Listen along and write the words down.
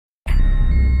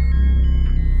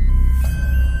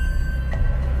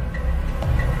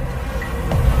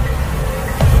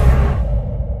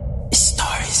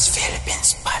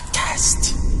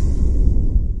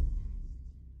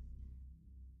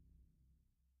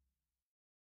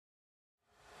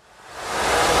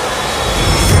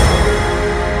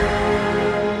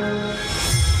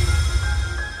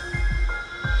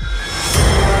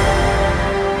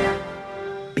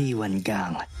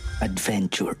Gang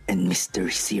Adventure and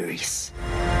Mystery Series.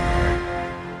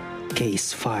 Case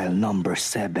File Number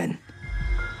 7.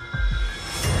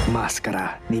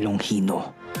 Maskara ni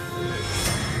Longhino.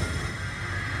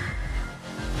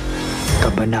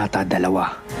 Kabanata 2.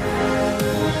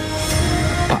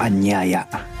 Paanyaya.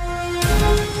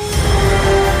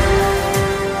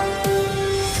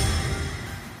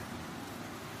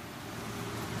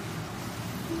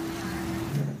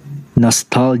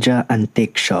 Nostalgia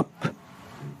Antique Shop.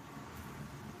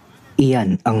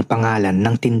 Iyan ang pangalan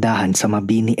ng tindahan sa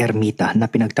Mabini Ermita na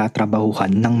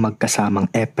pinagtatrabahuhan ng magkasamang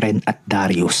Efren at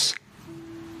Darius.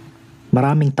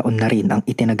 Maraming taon na rin ang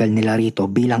itinagal nila rito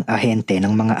bilang ahente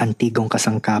ng mga antigong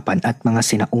kasangkapan at mga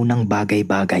sinaunang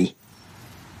bagay-bagay.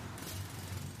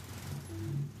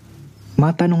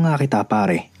 Matanong nga kita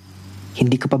pare,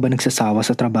 hindi ka pa ba nagsasawa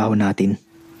sa trabaho natin?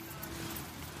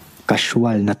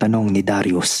 Casual na tanong ni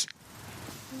Darius.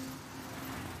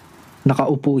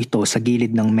 Nakaupo ito sa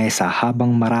gilid ng mesa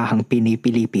habang marahang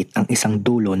pinipilipit ang isang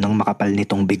dulo ng makapal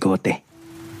nitong bigote.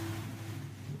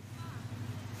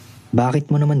 Bakit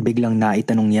mo naman biglang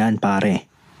naitanong yan pare?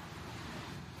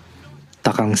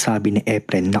 Takang sabi ni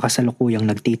Efren na kasalukuyang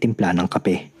nagtitimpla ng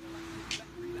kape.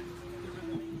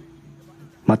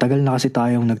 Matagal na kasi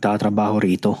tayong nagtatrabaho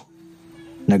rito.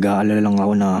 Nag-aalala lang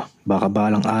ako na baka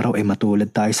balang araw ay matulad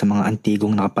tayo sa mga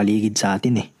antigong nakapaligid sa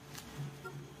atin eh.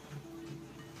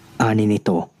 Ani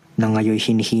nito na ngayon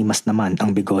hinihimas naman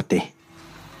ang bigote.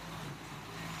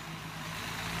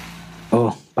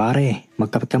 Oh, pare,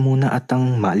 magkape ka muna at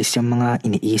ang maalis yung mga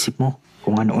iniisip mo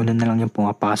kung ano-ano na lang yung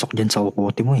pumapasok dyan sa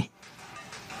ukote mo eh.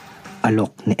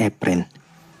 Alok ni Efren.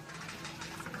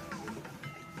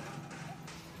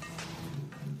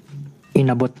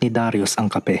 Inabot ni Darius ang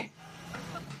kape.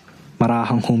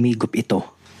 Marahang humigop ito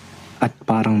at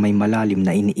parang may malalim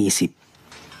na iniisip.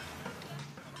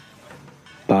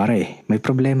 Pare, may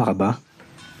problema ka ba?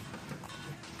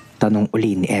 Tanong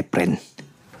uli ni Efren.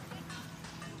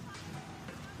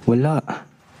 Wala.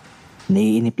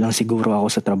 Naiinip lang siguro ako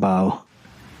sa trabaho.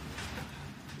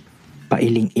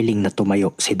 Pailing-iling na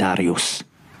tumayo si Darius.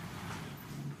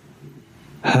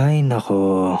 Hay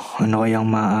nako, ano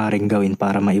kayang maaaring gawin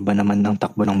para maiba naman ang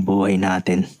takbo ng buhay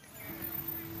natin?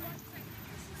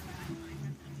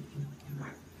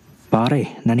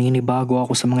 Pare, naninibago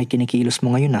ako sa mga kinikilos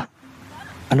mo ngayon ah.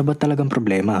 Ano ba talagang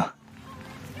problema?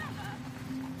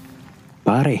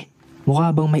 Pare,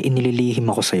 mukha bang may inililihim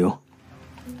ako sa'yo?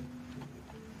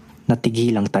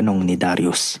 Natigilang tanong ni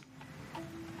Darius.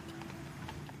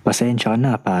 Pasensya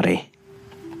na pare.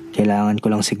 Kailangan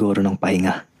ko lang siguro ng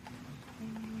pahinga.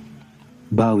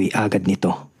 Bawi agad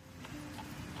nito.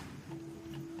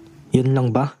 Yun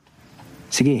lang ba?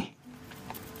 Sige.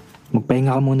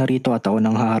 Magpahinga ka muna rito at ako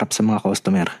nang haharap sa mga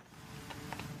customer.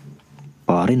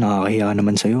 Pare, nakakahiya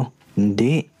naman sa'yo.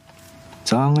 Hindi.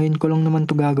 Saka ngayon ko lang naman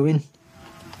to gagawin.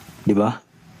 Diba?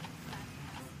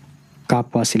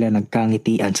 Kapwa sila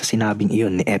nagkangitian sa sinabing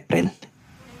iyon ni Efren.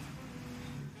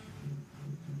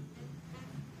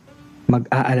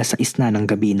 Mag-aalas 6 na ng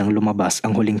gabi nang lumabas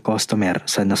ang huling customer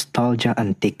sa Nostalgia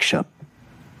Antique Shop.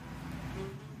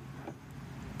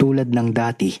 Tulad ng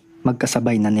dati,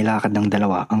 magkasabay na nilakad ng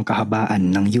dalawa ang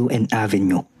kahabaan ng UN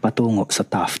Avenue patungo sa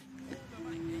Taft.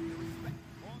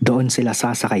 Doon sila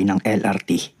sasakay ng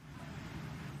LRT.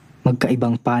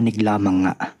 Magkaibang panig lamang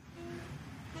nga.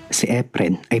 Si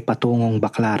Efren ay patungong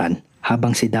Baklaran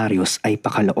habang si Darius ay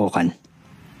pakalookan.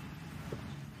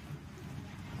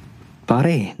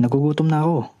 Pare, nagugutom na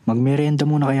ako. Magmerienda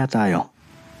muna kaya tayo.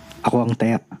 Ako ang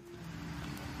taya.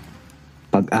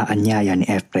 Pag-aanyaya ni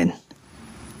Efren.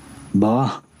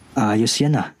 Ba, ayos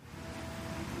yan ah.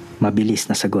 Mabilis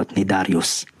na sagot ni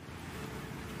Darius.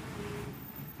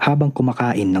 Habang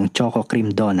kumakain ng choco cream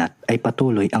donut ay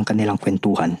patuloy ang kanilang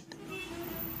kwentuhan.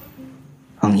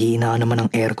 Ang hina naman ng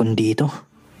aircon dito.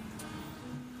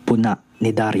 Puna ni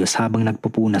Darius habang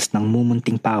nagpupunas ng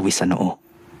mumunting pawis sa noo.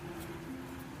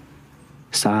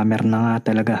 Summer na nga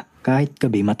talaga, kahit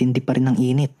gabi matindi pa rin ang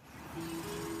init.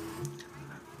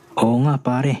 Oo nga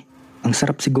pare, ang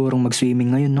sarap sigurong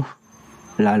mag-swimming ngayon no.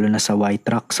 Lalo na sa White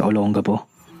Rock sa Olongapo.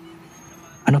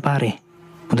 Ano pare,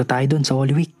 punta tayo dun sa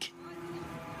Holy Week.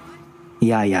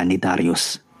 Yaya ni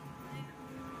Darius.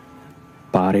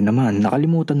 Pare naman,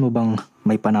 nakalimutan mo bang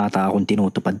may panata akong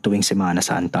tinutupad tuwing Semana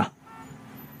Santa?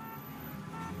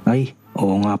 Ay,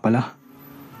 oo nga pala.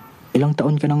 Ilang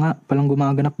taon ka na nga palang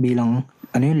gumaganap bilang,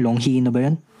 Longhino ba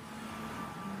yan?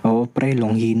 Oo pre,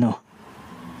 Longhino.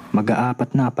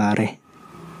 Mag-aapat na pare.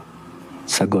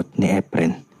 Sagot ni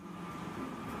Efren.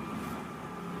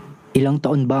 Ilang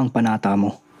taon ba ang panata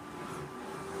mo?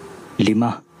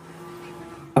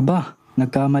 5. Aba,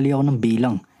 nagkamali ako ng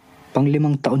bilang.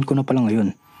 Pang-5 taon ko na pala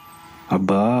ngayon.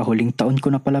 Aba, huling taon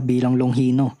ko na pala bilang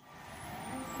Longhino.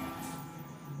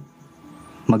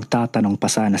 Magtatanong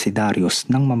pa sana si Darius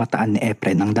nang mamataan ni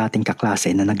Efren ang dating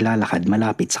kaklase na naglalakad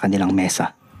malapit sa kanilang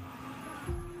mesa.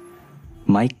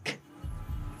 Mike?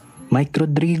 Mike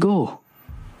Rodrigo!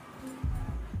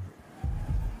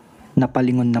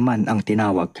 Napalingon naman ang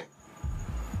tinawag.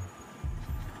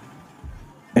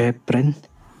 Efren?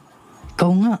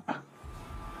 Ikaw nga!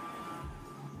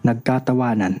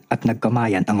 Nagkatawanan at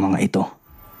nagkamayan ang mga ito.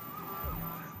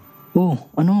 Oh,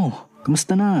 ano?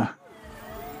 Kamusta na?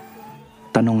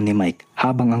 Tanong ni Mike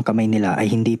habang ang kamay nila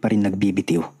ay hindi pa rin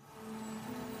nagbibitiw.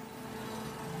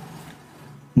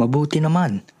 Mabuti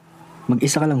naman.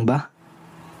 Mag-isa ka lang ba?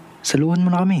 Saluhan mo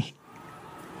na kami.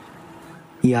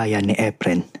 Iyaya ni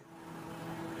Efren.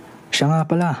 Siya nga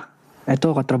pala.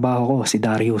 Eto, katrabaho ko, si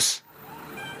Darius.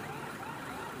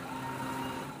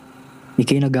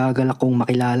 Ika'y nagagalak kong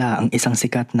makilala ang isang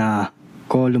sikat na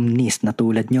columnist na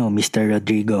tulad nyo, Mr.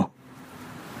 Rodrigo.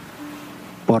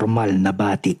 Formal na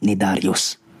bati ni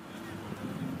Darius.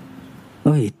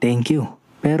 Uy, thank you.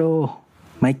 Pero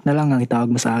Mike na lang ang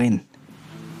itawag mo sa akin.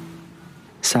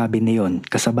 Sabi niyon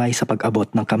kasabay sa pag-abot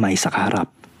ng kamay sa kaharap.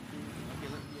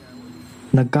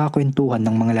 Nagkakwentuhan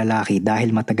ng mga lalaki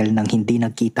dahil matagal nang hindi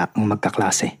nagkita ang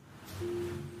magkaklase.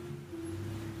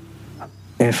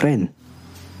 Efren,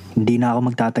 hindi na ako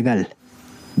magtatagal.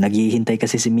 Naghihintay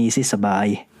kasi si Mrs. sa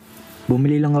bahay.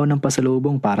 Bumili lang ako ng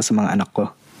pasalubong para sa mga anak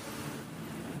ko.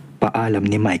 Paalam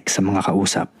ni Mike sa mga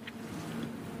kausap.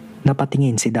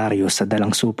 Napatingin si Darius sa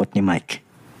dalang supot ni Mike.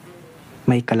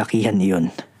 May kalakihan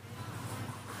iyon.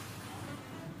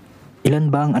 Ilan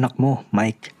ba ang anak mo,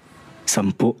 Mike? 10.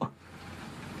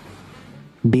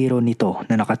 Biro nito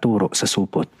na nakaturo sa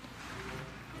supot.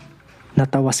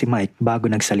 Natawa si Mike bago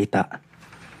nagsalita.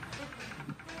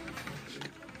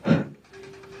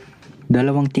 2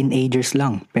 teenagers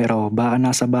lang pero baka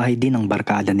nasa bahay din ang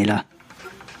barkada nila.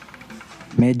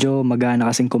 Medyo magana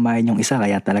kasing kumain yung isa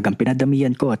kaya talagang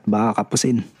pinadamihan ko at baka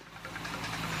kapusin.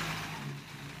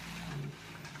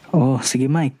 Oh,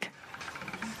 sige Mike.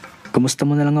 Kumusta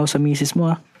mo na lang ako sa misis mo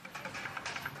ah.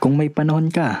 Kung may panahon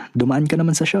ka, dumaan ka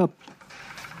naman sa shop.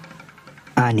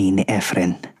 Ani ni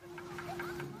Efren.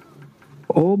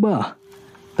 Oo ba?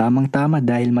 Tamang-tama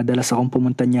dahil madalas akong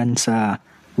pumunta niyan sa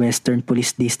Western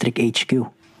Police District HQ.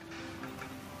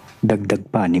 Dagdag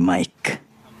pa ni Mike.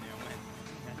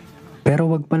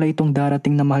 Pero wag pala itong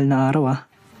darating na mahal na araw ah.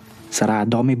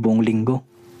 Sarado kami buong linggo.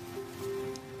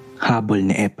 Habol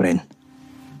ni Efren.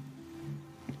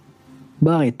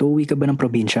 Bakit? Uuwi ka ba ng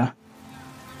probinsya?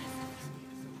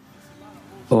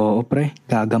 Oo pre,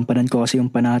 gagampanan ko kasi yung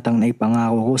panatang na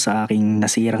ipangako ko sa aking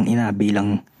nasirang ina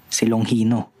bilang si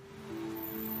Longhino.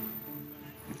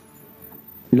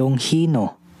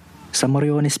 Longhino? Sa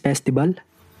Moriones Festival?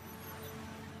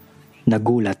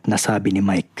 Nagulat na sabi ni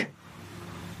Mike.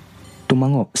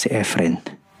 Tumango si Efren.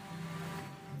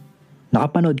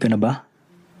 Nakapanood ka na ba?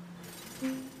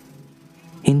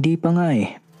 Hindi pa nga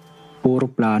eh.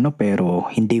 Puro plano pero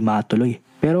hindi matuloy.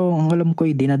 Pero ang alam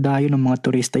ko'y dinadayo ng mga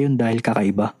turista yun dahil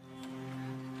kakaiba.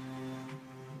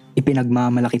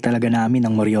 Ipinagmamalaki talaga namin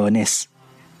ang Moriones.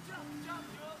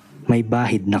 May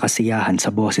bahid na kasiyahan sa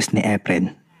boses ni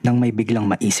Efren nang may biglang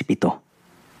maisip ito.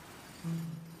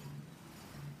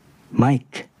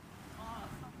 Mike,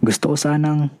 gusto ko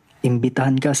sanang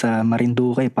imbitahan ka sa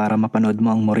Marinduque para mapanood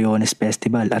mo ang Moriones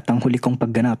Festival at ang huli kong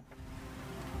pagganap.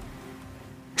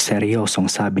 Seryosong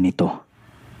sabi nito.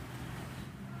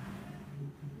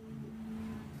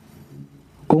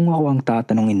 Kung ako ang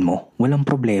tatanungin mo, walang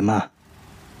problema.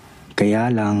 Kaya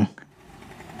lang,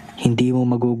 hindi mo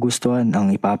magugustuhan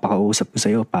ang ipapakausap ko sa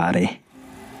iyo, pare.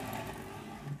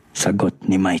 Sagot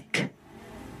ni Mike.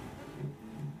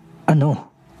 Ano?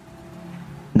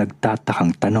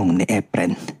 Nagtatakang tanong ni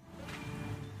Efren.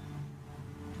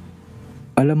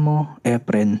 Alam mo,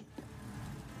 Efren,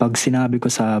 pag sinabi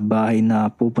ko sa bahay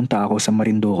na pupunta ako sa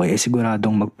Marinduque,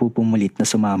 siguradong magpupumulit na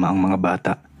sumama ang mga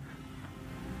bata.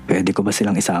 Pwede ko ba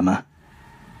silang isama?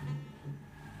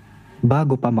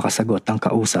 Bago pa makasagot ang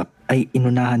kausap, ay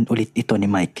inunahan ulit ito ni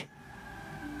Mike.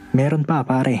 Meron pa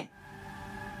pare.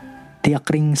 Tiyak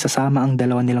ring sasama ang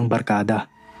 2 nilang barkada.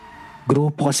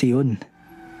 Grupo kasi yun.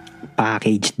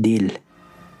 Package deal.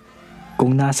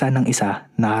 Kung nasaan ang isa,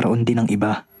 naroon din ang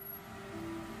iba.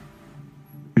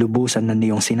 Lubusan na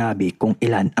niyong sinabi kung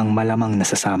ilan ang malamang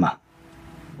nasasama.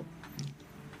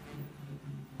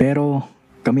 Pero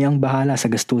kami ang bahala sa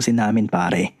gastusin namin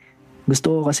pare.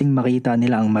 Gusto ko kasing makita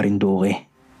nila ang Marinduque.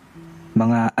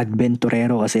 Mga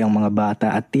adventurero kasi ang mga bata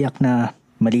at tiyak na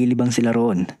malilibang sila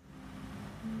roon.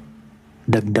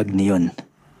 Dagdag niyon.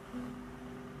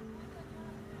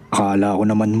 Akala ko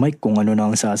naman Mike kung ano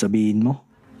na ang sasabihin mo.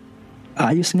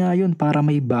 Ayos nga yun para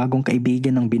may bagong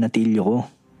kaibigan ng binatilyo ko.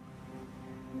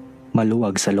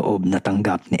 Maluwag sa loob na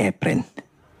tanggap ni Efren.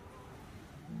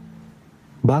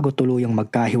 Bago tuluyang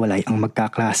magkahiwalay ang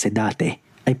magkaklase dati,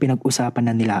 ay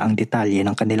pinag-usapan na nila ang detalye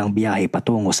ng kanilang biyahe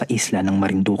patungo sa isla ng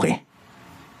Marinduque.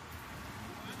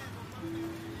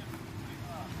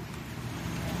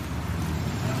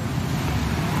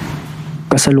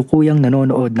 Kasalukuyang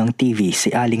nanonood ng TV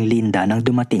si Aling Linda nang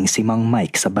dumating si Mang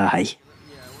Mike sa bahay.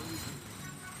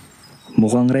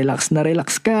 Mukhang relax na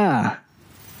relax ka.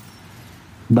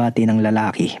 Bati ng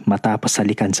lalaki matapos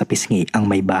salikan sa pisngi ang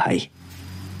may bahay.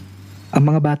 Ang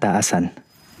mga bata asan?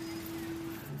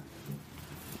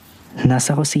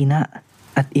 Nasa kusina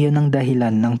at iyon ang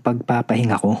dahilan ng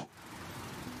pagpapahinga ko.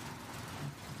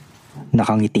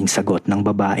 Nakangiting sagot ng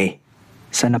babae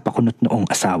sa napakunot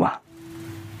noong asawa.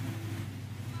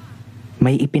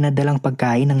 May ipinadalang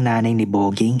pagkain ng nanay ni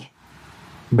Boging.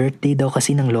 Birthday daw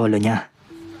kasi ng lolo niya.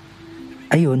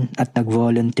 Ayun, at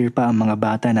nag-volunteer pa ang mga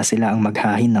bata na sila ang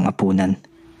maghahin ng apunan.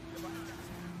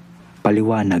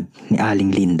 Paliwanag ni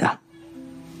Aling Linda.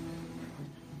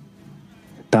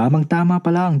 Tamang-tama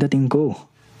pala ang dating ko,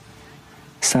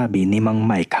 sabi ni Mang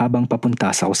Mike habang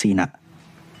papunta sa kusina.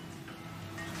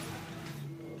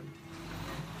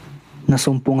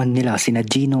 Nasumpungan nila sina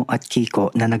Gino at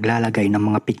Kiko na naglalagay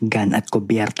ng mga pinggan at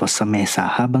kubyertos sa mesa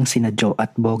habang sina Joe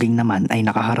at Boging naman ay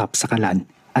nakaharap sa kalan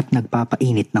at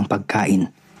nagpapainit ng pagkain.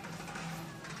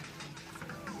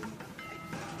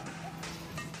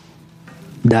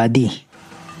 Daddy,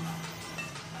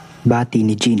 bati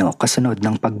ni Gino kasunod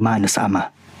ng pagmano sa ama.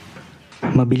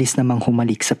 Mabilis namang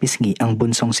humalik sa pisngi ang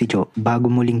bunsong si Joe bago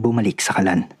muling bumalik sa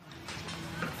kalan.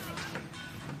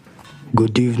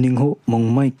 Good evening ho,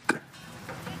 Mang Mike.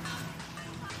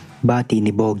 Bati ni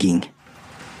Boging.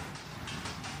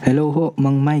 Hello ho,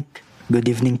 Mang Mike. Good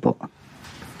evening po.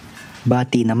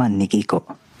 Bati naman ni Kiko.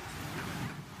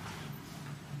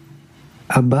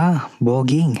 Aba,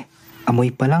 Boging, amoy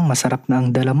pa lang masarap na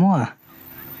ang dala mo ah.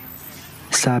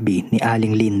 Sabi ni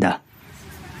Aling Linda.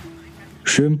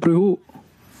 Siyempre ho.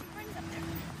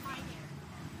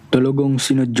 Talagang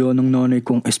sinadya ng nanay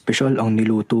kong espesyal ang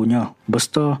niluto niya.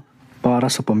 Basta para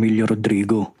sa pamilya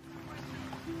Rodrigo.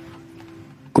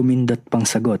 Kumindot pang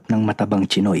sagot ng matabang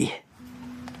Chinoy.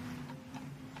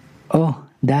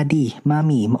 Oh, Daddy,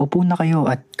 Mami, maupo na kayo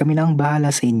at kami na ang bahala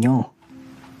sa inyo.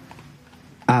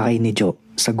 Akay ni Joe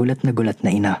sa gulat na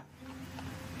ina.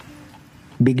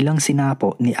 Biglang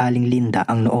sinapo ni Aling Linda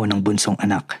ang noo ng bunsong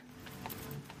anak.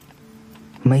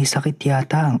 May sakit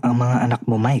yata ang mga anak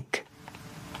mo, Mike.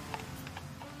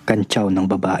 Kantsaw ng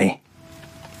babae.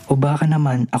 O baka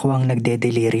naman ako ang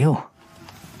nagdedeliryo.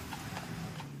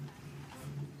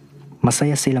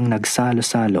 Masaya silang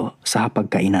nagsalo-salo sa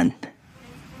hapagkainan.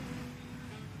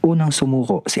 Unang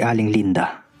sumuko si Aling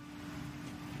Linda.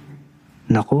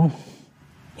 Naku,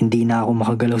 hindi na ako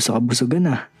makagalaw sa kabusugan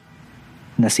ah.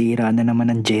 Nasira na naman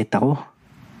ang dieta ko.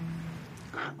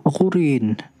 Ako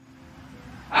rin.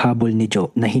 Habol ni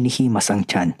Joe na hinihimas ang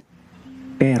tiyan.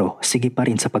 Pero sige pa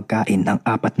rin sa pagkain ang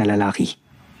apat na lalaki.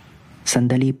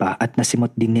 Sandali pa at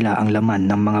nasimot din nila ang laman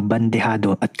ng mga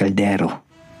bandehado at kaldero.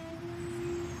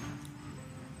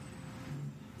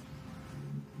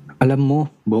 Alam mo,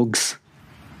 Bogs,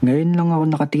 ngayon lang ako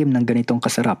nakatikim ng ganitong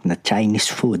kasarap na Chinese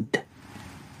food.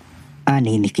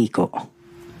 Ani ni Kiko.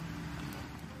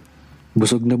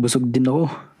 Busog na busog din ako.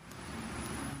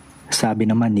 Sabi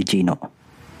naman ni Gino.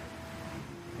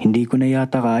 Hindi ko na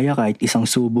yata kaya kahit isang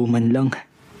subo man lang.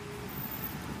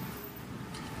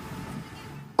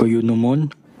 Kayo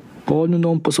naman, paano na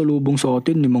ang pasalubong sa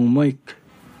atin ni Mang Mike?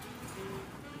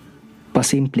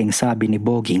 Pasimpleng sabi ni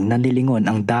Boging na nilingon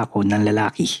ang dako ng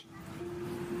lalaki.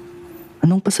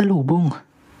 Anong pasalubong?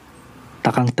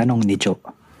 Takang tanong ni Joe.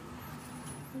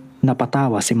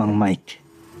 Napatawa si Mang Mike.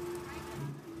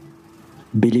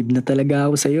 Bilib na talaga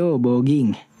ako sa'yo,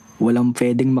 Boging. Walang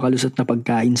pwedeng makalusot na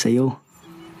pagkain sa'yo.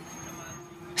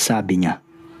 Sabi niya.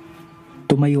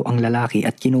 Tumayo ang lalaki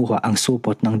at kinuha ang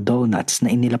supot ng donuts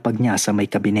na inilapag niya sa may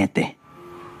kabinete.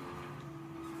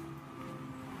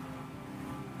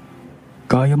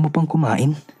 Kaya mo pang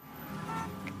kumain?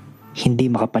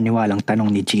 Hindi makapaniwalang tanong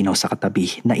ni Gino sa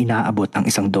katabi na inaabot ang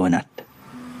isang donut.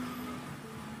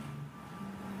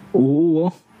 Oo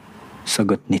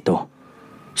sagot nito.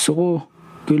 So,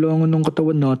 kailangan ng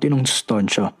katawan natin ng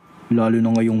sustansya, lalo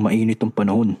na ngayong mainit ang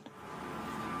panahon.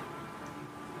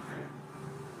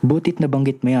 Butit na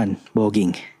banggit mo yan,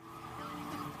 Boging.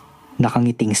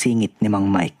 Nakangiting singit ni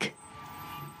Mang Mike.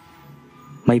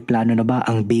 May plano na ba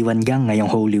ang B1 gang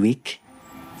ngayong Holy Week?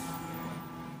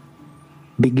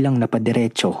 Biglang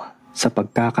napadiretso Sa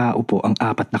pagkakaupo ang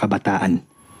apat na kabataan.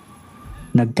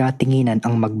 Nagkatinginan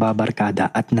ang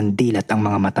magbabarkada at nandilat ang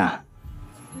mga mata.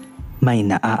 May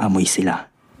naaamoy sila.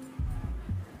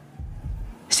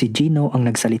 Si Gino ang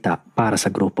nagsalita para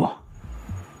sa grupo.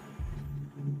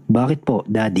 Bakit po,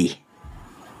 Daddy?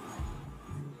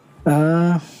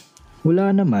 Wala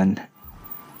naman.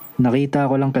 Nakita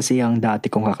ko lang kasi ang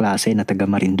dati kong kaklase na taga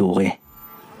Marinduque.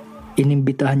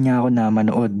 Inimbitahan niya ako na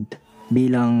manood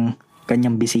bilang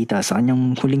kanyang bisita sa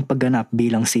kanyang huling pagganap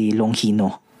bilang si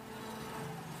Longhino.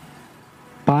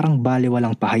 Parang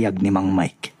baliwalang pahayag ni Mang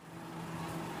Mike.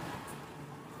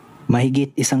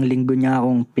 Mahigit 1 linggo niya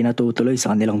akong pinatutuloy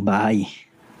sa kanilang bahay.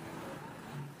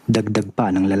 Dagdag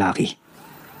pa ng lalaki.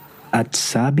 At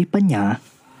sabi pa niya,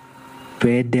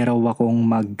 pwede raw akong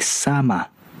magsama.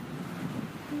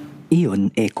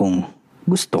 Iyon kung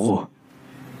gusto ko.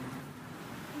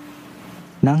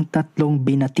 Ng 3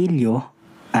 binatilyo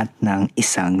at ng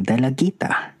 1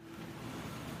 dalagita.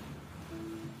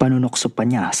 Panunokso pa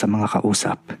niya sa mga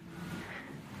kausap.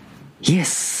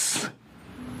 Yes!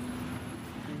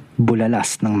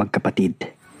 Bulalas ng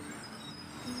magkapatid.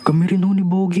 Kami rin ho ni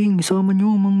Boging, isama niyo,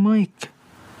 Mang Mike.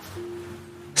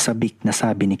 Sabik na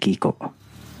sabi ni Kiko.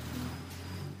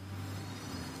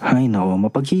 Ay nako,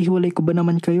 mapaghihiwalay ko ba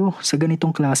naman kayo sa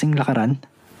ganitong klaseng lakaran?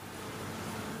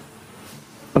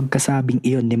 Pagkasabing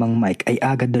iyon ni Mang Mike ay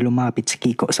agad na lumapit si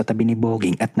Kiko sa tabi ni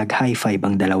Boging at nag-high five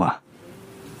ang dalawa.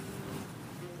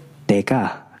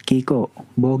 Teka, Kiko,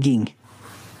 Boging,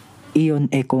 iyon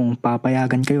kung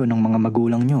papayagan kayo ng mga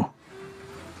magulang nyo.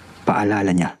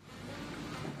 Paalala niya.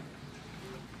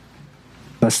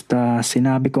 Basta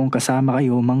sinabi kong kasama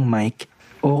kayo, Mang Mike,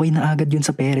 okay na agad yun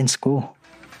sa parents ko.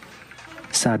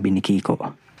 Sabi ni Kiko.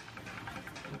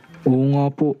 Oo nga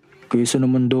po, kaysa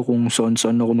naman daw kung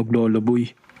saan-saan ako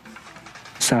naglalaboy.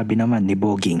 Sabi naman ni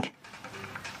Boging.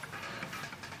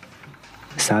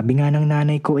 Sabi nga ng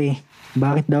nanay ko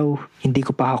bakit daw hindi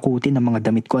ko pakakutin ang mga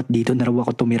damit ko at dito na raw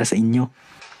ako tumira sa inyo?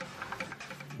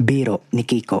 Biro ni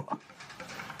Kiko.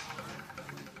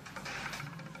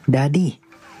 Daddy,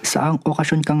 saang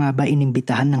okasyon ka nga ba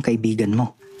inimbitahan ng kaibigan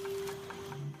mo?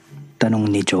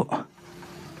 Tanong ni Joe.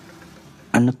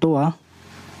 Ano to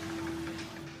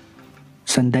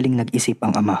Sandaling nag-isip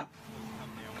ang ama.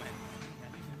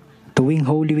 Tuwing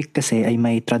Holy Week kasi ay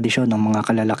may tradisyon ng mga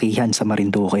kalalakihan sa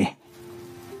Marinduque.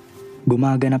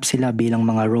 Gumaganap sila bilang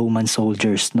mga Roman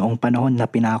soldiers noong panahon na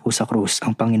pinako sa krus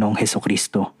ang Panginoong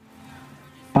Hesukristo.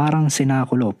 Parang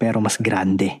sinakulo pero mas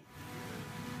grande.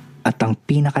 At ang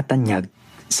pinakatanyag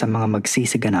sa mga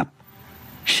magsisiganap,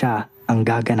 siya ang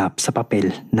gaganap sa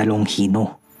papel na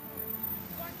Longhino.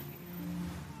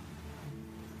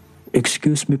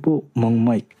 Excuse me po, Mang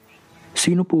Mike.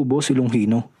 Sino po ba si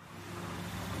Longhino?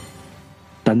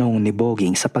 Tanong ni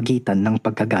Boging sa pagitan ng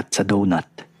pagkagat sa donut.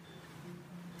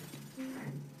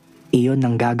 Iyon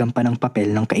ang gagampan ng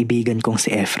papel ng kaibigan kong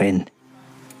si Efren.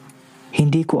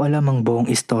 Hindi ko alam ang buong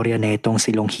istorya na itong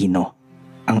si Longhino.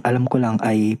 Ang alam ko lang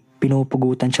ay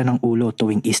pinupugutan siya ng ulo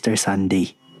tuwing Easter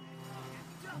Sunday.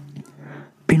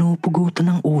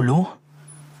 Pinupugutan ng ulo?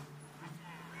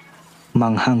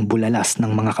 Manghang bulalas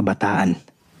ng mga kabataan.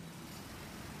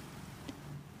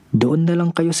 Doon na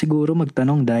lang kayo siguro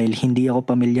magtanong dahil hindi ako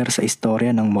pamilyar sa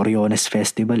istorya ng Moriones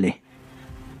Festival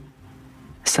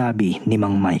Sabi ni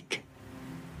Mang Mike.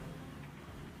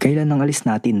 Kailan nang alis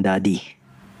natin, Daddy?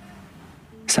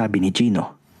 Sabi ni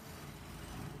Gino.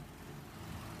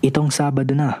 Itong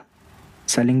Sabado na.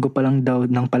 Sa linggo pa lang daw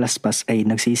ng palaspas ay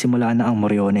nagsisimula na ang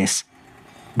Moriones.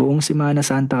 Buong Semana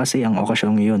Santa kasi ang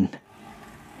okasyong yun.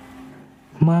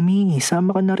 Mami,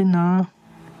 sama ka na rin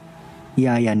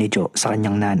Yaya ni Joe sa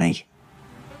kanyang nanay.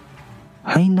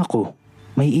 Ay nako,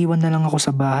 may iwan na lang ako sa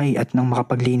bahay at nang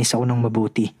makapaglinis ako ng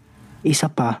mabuti.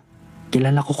 Isa pa,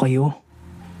 kilala ko kayo.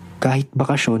 Kahit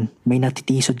bakasyon, may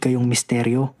natitisod kayong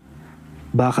misteryo.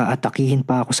 Baka atakihin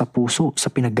pa ako sa puso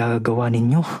sa pinaggagawa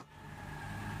ninyo.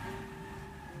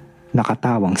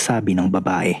 Nakatawang sabi ng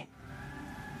babae.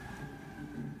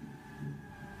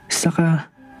 Saka,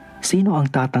 sino ang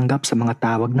tatanggap sa mga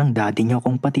tawag ng daddy niyo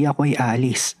kung pati ako ay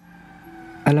aalis?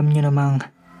 Alam niyo namang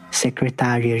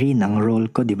secretary rin ang role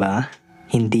ko, di ba?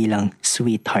 Hindi lang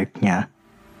sweetheart niya.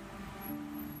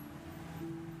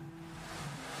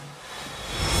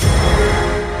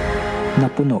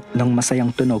 Napuno ng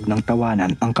masayang tunog ng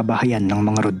tawanan ang kabahayan ng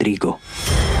mga Rodrigo.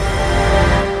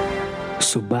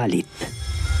 Subalit,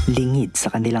 lingid sa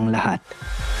kanilang lahat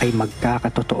ay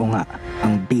magkakatotoo nga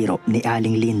ang biro ni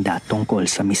Aling Linda tungkol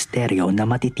sa misteryo na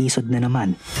matitisod na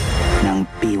naman ng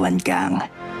P1 Gang.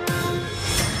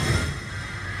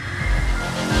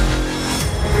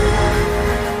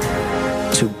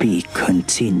 To be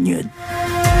continued.